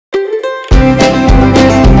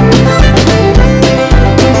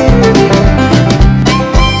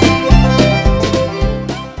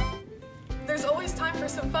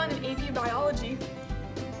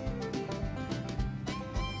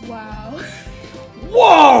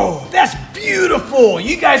Whoa, that's beautiful.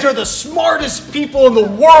 You guys are the smartest people in the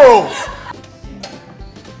world.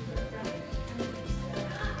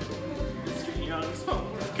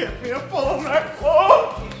 Kept me up all night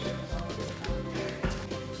long.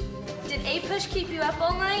 Did A-Push keep you up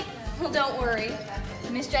all night? Well, don't worry.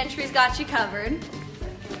 Miss Gentry's got you covered.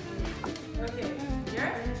 Okay,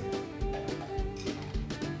 Garrett?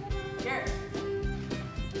 Garrett?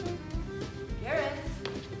 Garrett?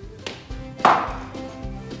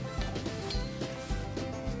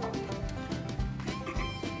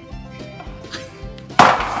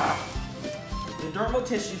 The dermal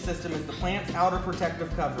tissue system is the plant's outer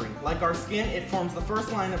protective covering. Like our skin, it forms the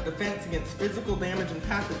first line of defense against physical damage and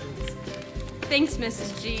pathogens. Thanks,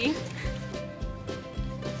 Mrs. G. Hey,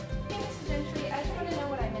 Mrs. Gentry, I just want to know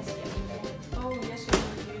what I missed yesterday. Oh, yes, you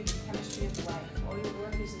reviewed chemistry of life. All your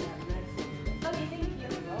work is in that red folder. Okay, thank you.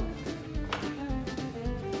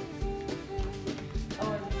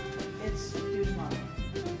 Oh, and it's due tomorrow.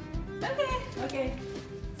 Okay. Okay.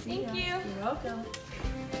 Thank you. You're welcome.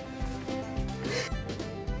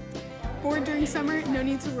 Bored during summer? No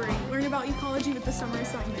need to worry. Learn about ecology with the summer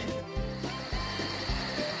assignment.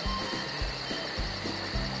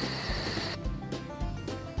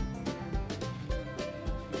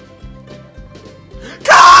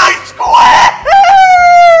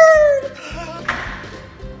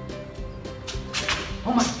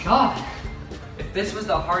 Oh my god! If this was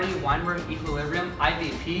the Hardy-Weinberg equilibrium, I'd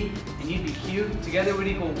be P and you'd be Q, together would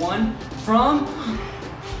equal 1 from...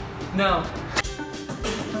 No.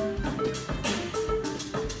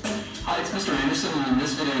 Hi, it's Mr. Anderson, and in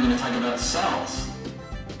this video I'm going to talk about cells.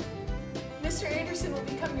 Mr. Anderson will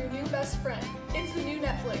become your new best friend. It's the new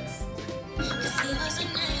Netflix.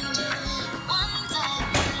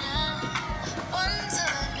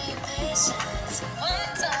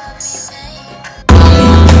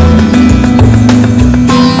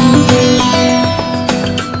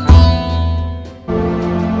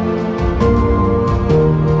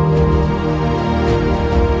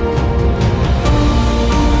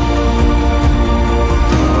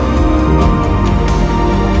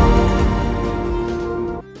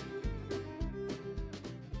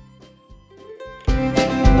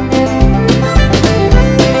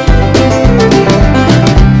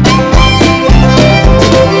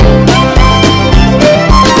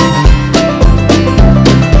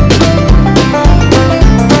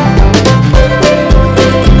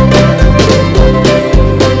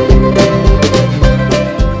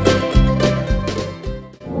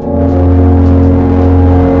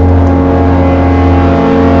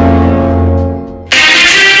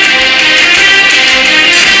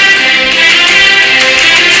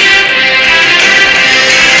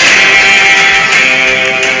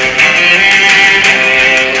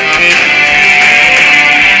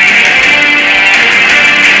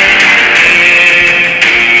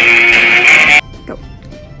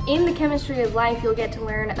 In the chemistry of life, you'll get to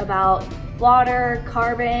learn about water,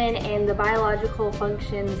 carbon, and the biological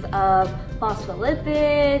functions of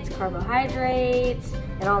phospholipids, carbohydrates,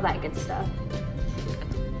 and all that good stuff.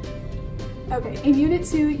 Okay, in Unit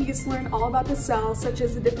 2, you get to learn all about the cell, such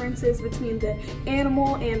as the differences between the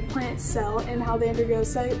animal and plant cell and how they undergo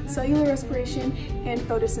cellular respiration and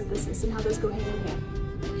photosynthesis and how those go hand in hand.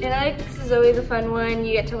 Genetics is always a fun one.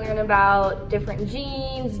 You get to learn about different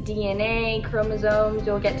genes, DNA, chromosomes.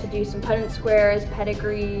 You'll get to do some Punnett squares,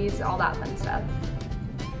 pedigrees, all that fun stuff.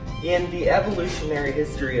 In the evolutionary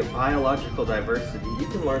history of biological diversity, you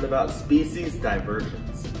can learn about species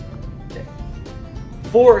divergence.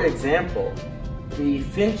 For example, the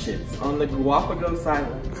finches on the Galapagos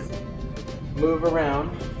Islands move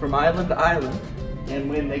around from island to island, and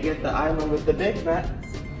when they get the island with the big nuts,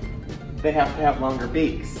 they have to have longer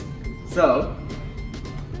beaks. So,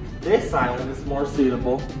 this island is more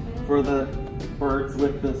suitable for the birds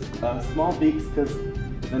with the small beaks because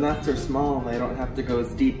the nuts are small and they don't have to go as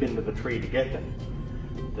deep into the tree to get them.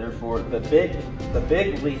 Therefore, the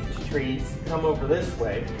big leafed trees come over this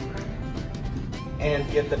way and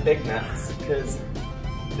get the big nuts because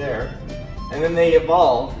there. And then they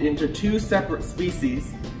evolve into two separate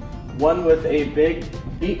species, one with a big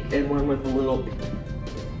beak and one with a little beak.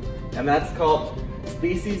 And that's called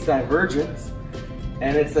species divergence,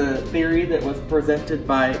 and it's a theory that was presented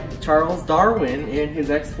by Charles Darwin in his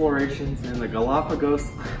explorations in the Galapagos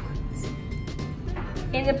Islands.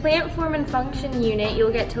 In the plant form and function unit,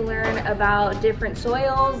 you'll get to learn about different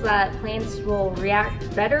soils that plants will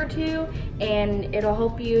react better to, and it'll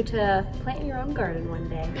help you to plant your own garden one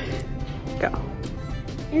day. Go.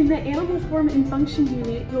 In the Animal Form and Function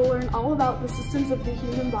unit, you'll learn all about the systems of the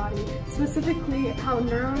human body, specifically how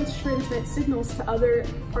neurons transmit signals to other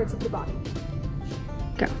parts of the body.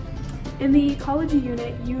 Go. In the ecology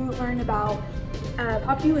unit, you learn about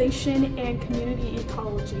population and community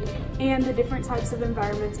ecology and the different types of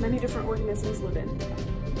environments many different organisms live in.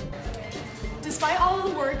 Despite all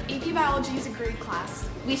of the work, AP Biology is a great class.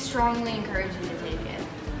 We strongly encourage you to take it.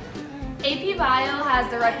 AP Bio has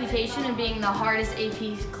the reputation of being the hardest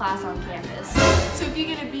AP class on campus. So if you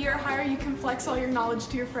get a B or higher, you can flex all your knowledge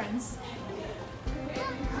to your friends.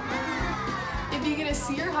 If you get a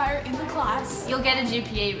C or higher in the class, You'll get a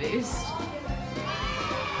GPA boost.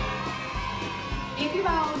 AP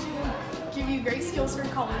Biology will give you great skills for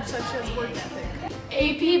college, such as work ethic.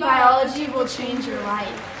 AP Biology will change your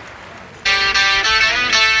life.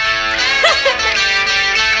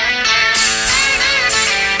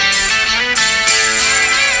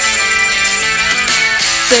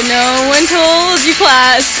 So no one told you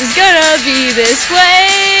class is gonna be this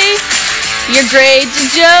way. Your grades a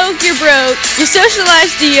joke, you're broke, your social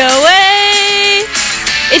life's DOA.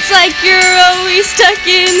 It's like you're always stuck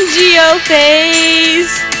in geo phase,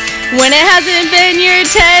 when it hasn't been your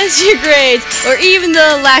test, your grades, or even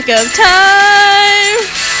the lack of time.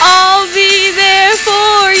 I'll be there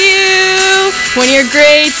for you when your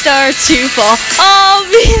grades start to fall. I'll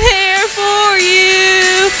be there for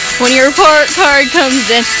you when your report card comes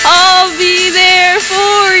in. I'll be there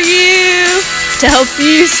for you to help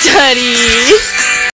you study.